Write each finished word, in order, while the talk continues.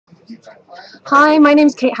Hi, my name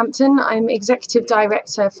is Kate Hampton. I'm Executive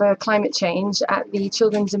Director for Climate Change at the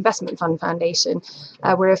Children's Investment Fund Foundation.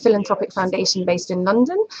 We're a philanthropic foundation based in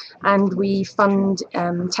London, and we fund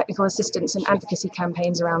technical assistance and advocacy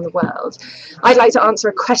campaigns around the world. I'd like to answer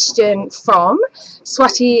a question from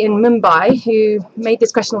Swati in Mumbai, who made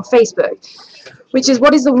this question on Facebook, which is,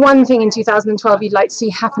 what is the one thing in 2012 you'd like to see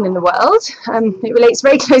happen in the world? It relates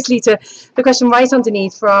very closely to the question right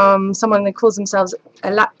underneath from someone that calls themselves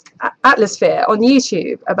Atlasphere on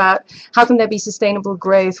YouTube about how can there be sustainable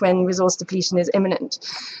growth when resource depletion is imminent.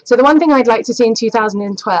 So the one thing I'd like to see in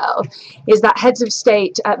 2012 is that heads of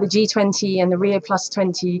state at the G20 and the Rio Plus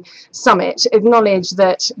 20 summit acknowledge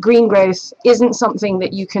that green growth isn't something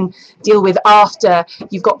that you can deal with after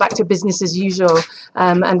you've got back to business as usual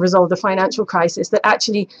and resolve the financial crisis, that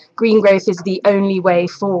actually green growth is the only way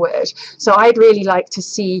forward. So I'd really like to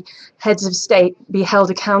see heads of state be held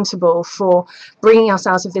accountable for bringing us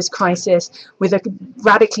out of this crisis with a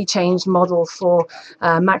radically changed model for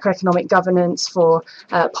macroeconomic governance, for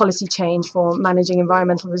policy change, for managing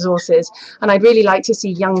environmental resources. And I'd really like to see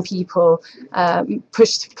young people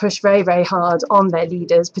push very, very hard on their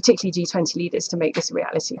leaders, particularly G20 leaders, to make this a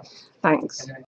reality. Thanks.